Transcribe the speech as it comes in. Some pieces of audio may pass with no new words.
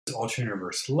Ultra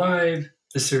Universe Live,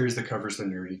 the series that covers the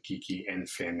nerdy, geeky, and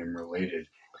fandom related.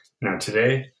 Now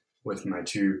today, with my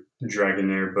two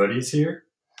Dragonair buddies here,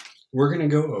 we're going to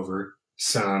go over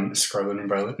some Scarlet and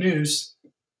Violet news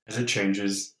as it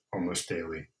changes almost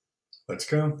daily. Let's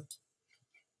go.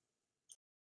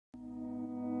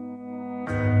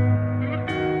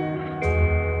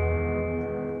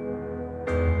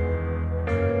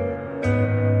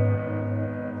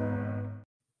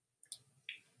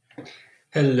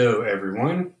 Hello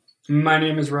everyone, my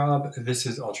name is Rob, this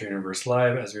is Ultra Universe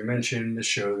Live, as we mentioned, the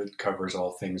show that covers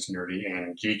all things nerdy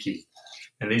and geeky.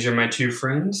 And these are my two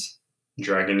friends,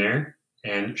 Dragonair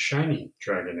and Shiny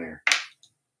Dragonair.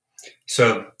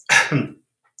 So,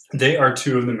 they are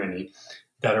two of the many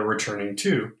that are returning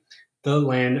to the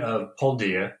land of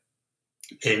Paldea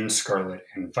in Scarlet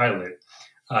and Violet.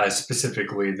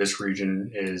 Specifically, this region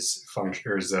is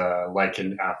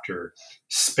likened after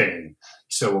Spain.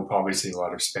 So we'll probably see a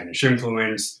lot of Spanish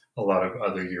influence, a lot of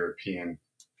other European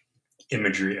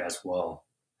imagery as well.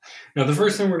 Now, the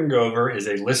first thing we're going to go over is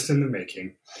a list in the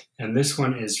making, and this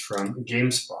one is from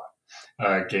GameSpot.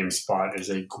 GameSpot is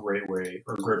a great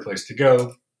place to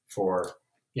go for,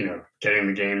 getting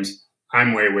the games.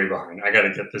 I'm way behind. I got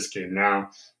to get this game now,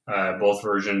 both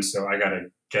versions, so I got to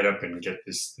get up and get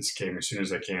this game as soon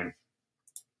as I can.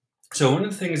 So one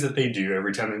of the things that they do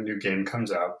every time a new game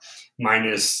comes out,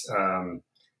 minus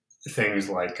things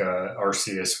like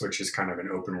Arceus, which is kind of an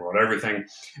open world everything,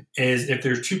 is if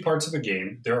there's two parts of a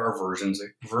game, there are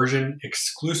version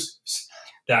exclusives.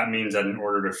 That means that in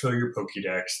order to fill your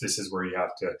Pokédex, this is where you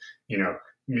have to,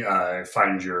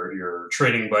 find your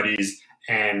trading buddies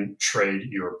and trade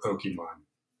your Pokemon.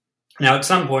 Now, at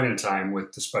some point in time,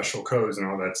 with the special codes and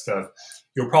all that stuff,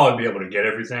 you'll probably be able to get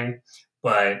everything,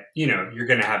 but, you're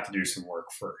going to have to do some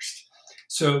work first.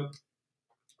 So,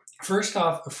 first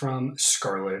off, from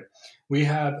Scarlet, we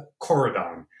have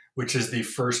Koraidon, which is the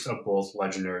first of both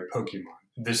legendary Pokemon.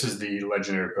 This is the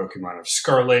legendary Pokemon of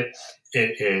Scarlet.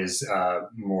 It is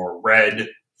more red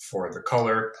for the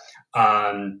color.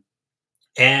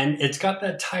 And it's got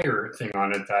that tire thing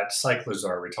on it that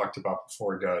Cyclizar we talked about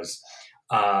before does,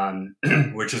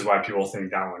 which is why people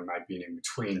think that one might be in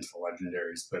between to the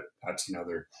legendaries, but that's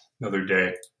another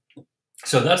day.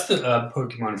 So that's the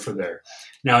Pokemon for there.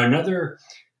 Now another,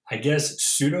 I guess,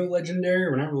 pseudo-legendary,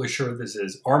 we're not really sure what this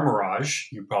is, Armorage.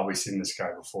 You've probably seen this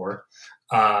guy before.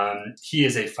 He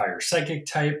is a fire psychic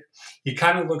type. He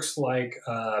kind of looks like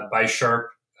Bisharp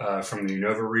from the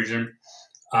Unova region.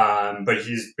 But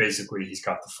he's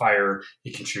got the fire.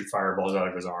 He can shoot fireballs out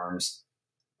of his arms.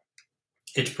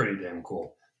 It's pretty damn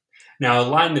cool. Now, a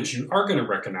line that you are going to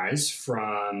recognize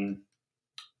from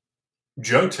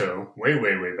Johto, way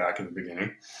back at the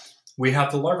beginning, we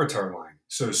have the Larvitar line.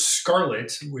 So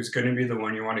Scarlet was going to be the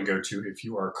one you want to go to if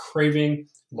you are craving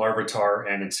Larvitar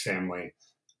and its family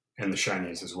and the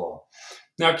shinies as well.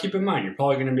 Now, keep in mind, you're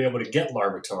probably going to be able to get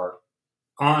Larvitar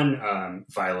on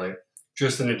Violet,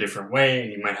 just in a different way,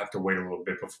 and you might have to wait a little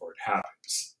bit before it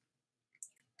happens.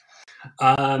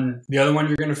 The other one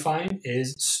you're going to find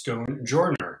is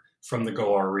Stonjourner from the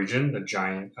Galar region, the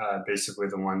giant, basically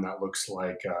the one that looks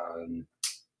like,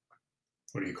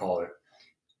 what do you call it?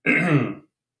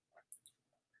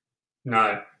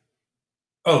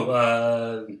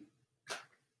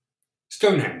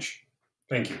 Stonehenge.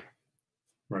 Thank you.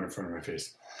 Right in front of my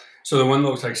face. So the one that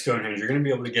looks like Stonehenge, you're going to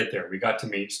be able to get there. We got to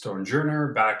meet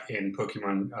Stonjourner back in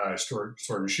Pokemon Sword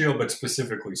and Shield, but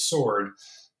specifically Sword,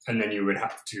 and then you would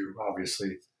have to,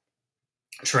 obviously,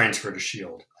 transfer to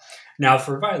Shield. Now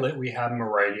for Violet, we have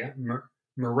Miraidon,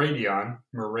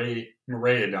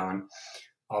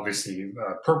 obviously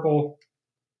purple,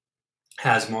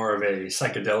 has more of a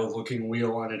psychedelic-looking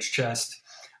wheel on its chest.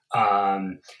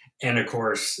 And of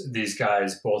course, these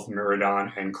guys, both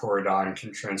Miraidon and Koraidon,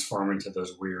 can transform into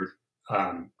those weird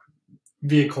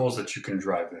vehicles that you can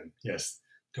drive in. Yes,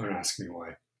 don't ask me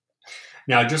why.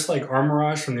 Now, just like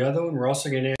Armorage from the other one, we're also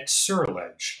going to get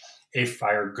Surledge, a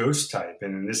fire ghost type.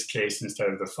 And in this case, instead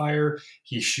of the fire,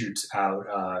 he shoots out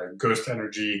ghost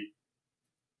energy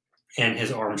and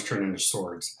his arms turn into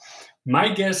swords.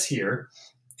 My guess here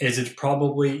is it's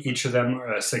probably each of them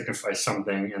signifies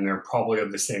something, and they're probably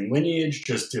of the same lineage,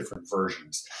 just different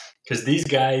versions. Because these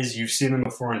guys, you've seen them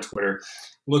before on Twitter,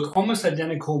 look almost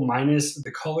identical minus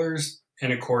the colors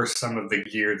and, of course, some of the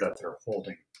gear that they're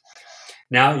holding.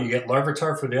 Now you get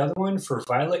Larvitar for the other one. For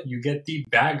Violet, you get the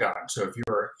Bagon. So if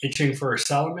you're itching for a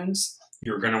Salamence,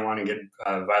 you're going to want to get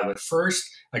Violet first.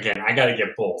 Again, I got to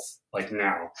get both, like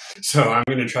now. So I'm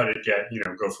going to try to get,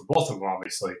 go for both of them,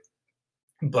 obviously.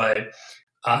 But...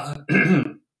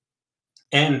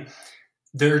 and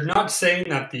they're not saying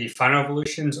that the final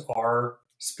evolutions are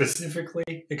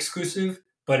specifically exclusive,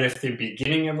 but if the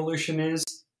beginning evolution is,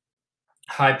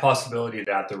 high possibility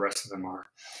that the rest of them are.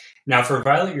 Now for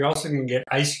Violet, you're also going to get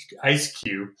Ice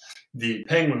Cube, the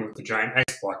penguin with the giant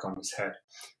ice block on his head.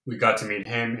 We got to meet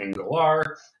him in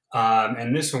Galar,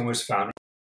 and this one was found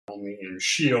only in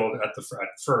Shield at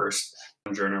first.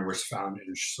 Journer was found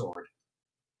in Sword.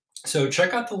 So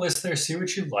check out the list there, see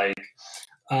what you like.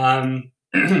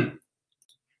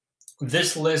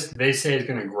 This list, they say, is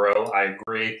going to grow. I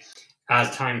agree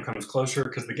as time comes closer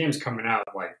because the game's coming out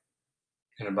like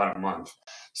in about a month.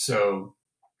 So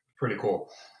pretty cool.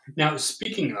 Now,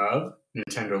 speaking of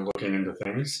Nintendo looking into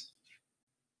things,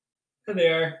 there they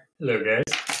are. Hello,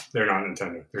 guys. They're not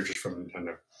Nintendo. They're just from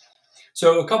Nintendo.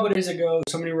 So a couple of days ago,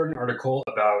 somebody wrote an article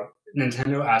about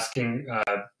Nintendo asking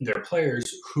their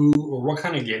players who or what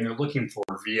kind of game they're looking for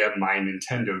via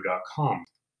mynintendo.com.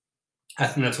 I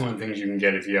think that's one of the things you can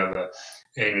get if you have a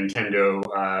Nintendo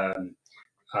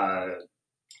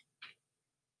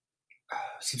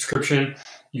subscription.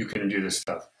 You can do this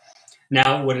stuff.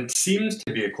 Now, what it seems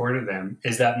to be, according to them,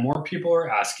 is that more people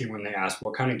are asking when they ask,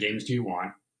 what kind of games do you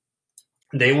want?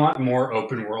 They want more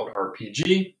open world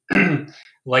RPG,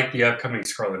 like the upcoming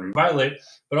Scarlet and Violet,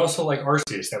 but also like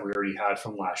Arceus that we already had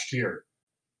from last year.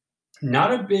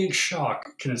 Not a big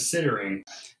shock considering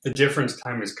the difference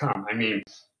time has come. I mean,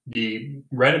 the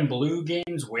Red and Blue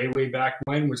games way back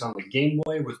when was on the Game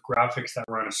Boy with graphics that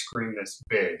were on a screen this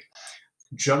big.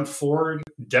 Jump forward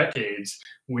decades,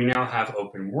 we now have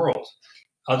open world.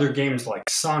 Other games like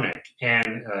Sonic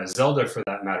and Zelda, for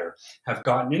that matter, have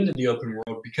gotten into the open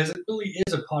world because it really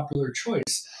is a popular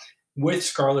choice. With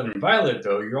Scarlet and Violet,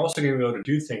 though, you're also going to be able to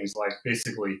do things like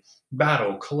basically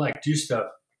battle, collect, do stuff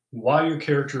while your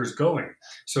character is going.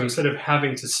 So instead of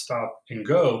having to stop and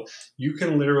go, you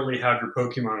can literally have your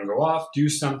Pokemon go off, do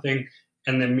something,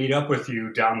 and then meet up with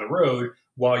you down the road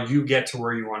while you get to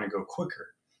where you want to go quicker.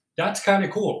 That's kind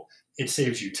of cool. It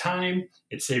saves you time,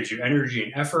 it saves you energy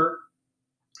and effort,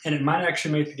 and it might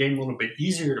actually make the game a little bit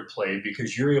easier to play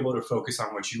because you're able to focus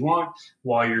on what you want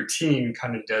while your team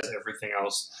kind of does everything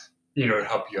else, to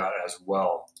help you out as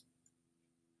well.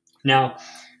 Now,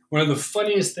 one of the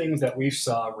funniest things that we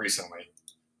saw recently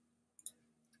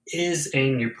is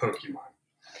a new Pokemon.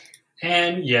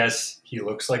 And yes, he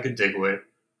looks like a Diglett.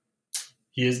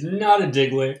 He is not a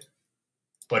Diglett,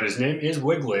 but his name is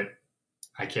Wiglet.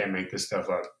 I can't make this stuff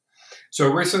up.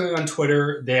 So recently on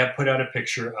Twitter, they have put out a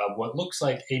picture of what looks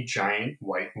like a giant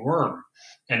white worm.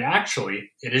 And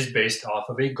actually, it is based off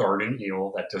of a garden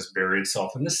eel that does bury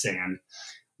itself in the sand.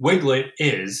 Wiglet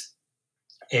is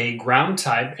a ground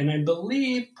type, and I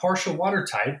believe partial water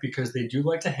type because they do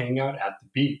like to hang out at the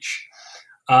beach.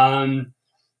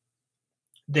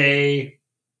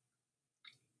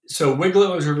 So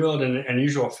Wiglet was revealed in an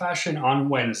unusual fashion on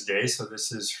Wednesday. So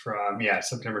this is from,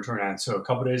 September 29th. So a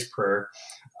couple days prior.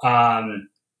 And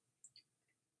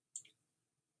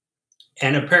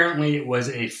apparently it was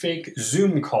a fake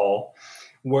Zoom call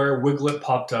where Wiglet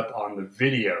popped up on the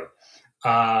video.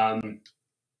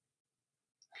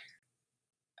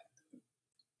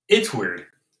 It's weird.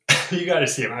 You got to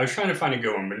see him. I was trying to find a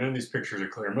good one, but none of these pictures are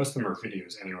clear. Most of them are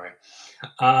videos anyway.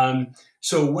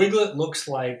 So Wiglet looks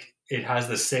like it has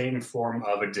the same form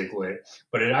of a Diglett,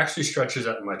 but it actually stretches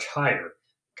up much higher,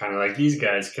 kind of like these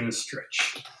guys can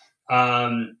stretch.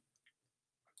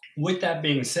 With that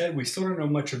being said, we still don't know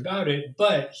much about it,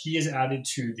 but he is added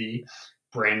to the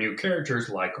brand new characters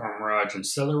like Armorage and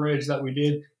Celeridge that we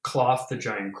did, Cloth the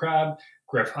giant crab,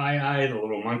 Griff-ii, the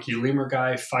little monkey lemur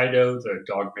guy, Fido, the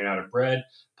dog made out of bread,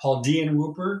 Paldean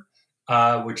Wooper,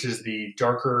 which is the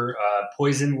darker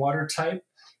poison water type,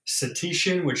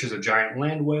 Cetacean, which is a giant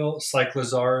land whale,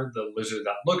 Cyclizar, the lizard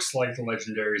that looks like the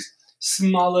legendaries,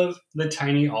 Smoliv, the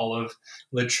tiny olive,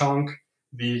 Lechonk,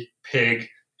 the pig,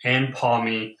 and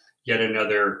Palmy, yet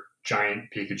another giant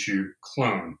Pikachu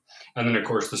clone. And then, of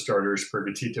course, the starters,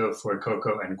 Prigatito,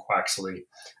 Fuecoco, and Quaxley,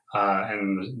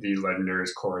 and the legendaries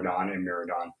Corridon and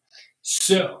Miradon.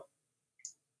 So,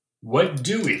 what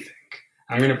do we think?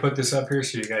 I'm going to put this up here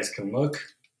so you guys can look,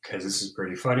 because this is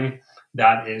pretty funny.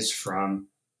 That is from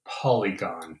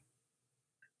Polygon.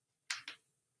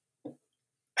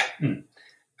 All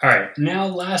right, now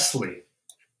lastly,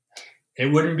 it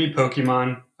wouldn't be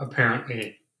Pokemon,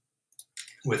 apparently,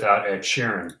 without Ed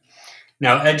Sheeran.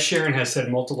 Now, Ed Sheeran has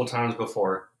said multiple times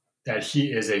before that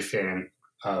he is a fan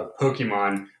of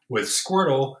Pokemon, with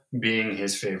Squirtle being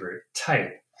his favorite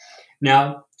type.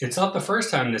 Now, it's not the first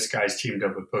time this guy's teamed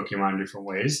up with Pokemon in different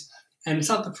ways, and it's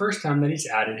not the first time that he's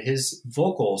added his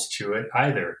vocals to it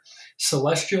either.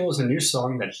 Celestial is a new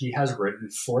song that he has written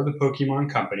for the Pokemon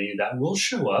Company that will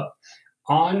show up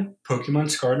on Pokemon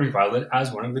Scarlet and Violet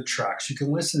as one of the tracks you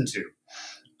can listen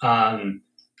to.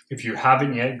 If you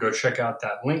haven't yet, go check out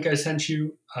that link I sent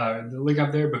you, the link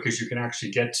up there, because you can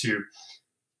actually get to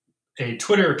a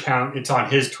Twitter account. It's on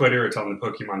his Twitter, it's on the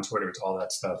Pokemon Twitter, it's all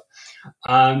that stuff.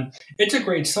 It's a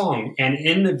great song, and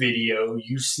in the video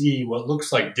you see what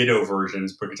looks like Ditto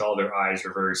versions, because all their eyes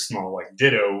are very small, like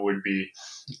Ditto would be,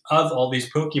 of all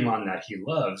these Pokemon that he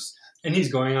loves. And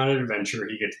he's going on an adventure,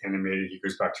 he gets animated, he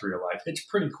goes back to real life. It's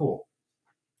pretty cool.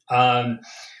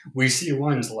 We see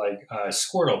ones like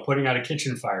Squirtle putting out a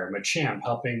kitchen fire, Machamp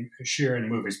helping Sheeran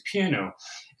move his piano,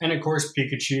 and of course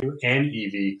Pikachu and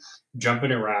Eevee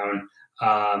jumping around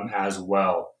as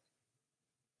well.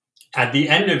 At the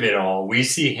end of it all, we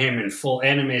see him in full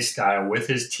anime style with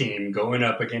his team going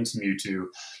up against Mewtwo.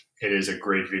 It is a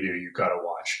great video you gotta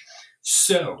watch.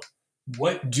 So,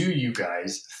 what do you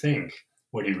guys think?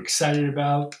 What are you excited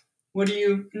about? What are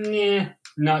you,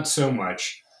 not so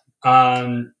much?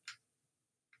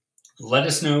 Let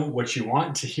us know what you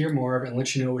want to hear more of, and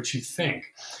let you know what you think.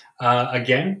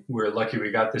 Again, we're lucky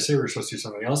we got this here. We're supposed to do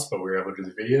something else, but we were able to do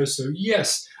the video. So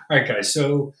yes. All right, guys.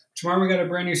 So tomorrow we got a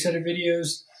brand new set of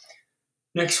videos.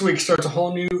 Next week starts a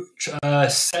whole new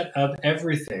set of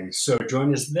everything. So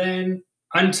join us then.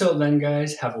 Until then,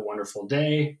 guys, have a wonderful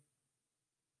day.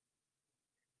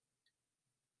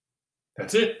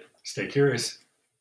 That's it. Stay curious.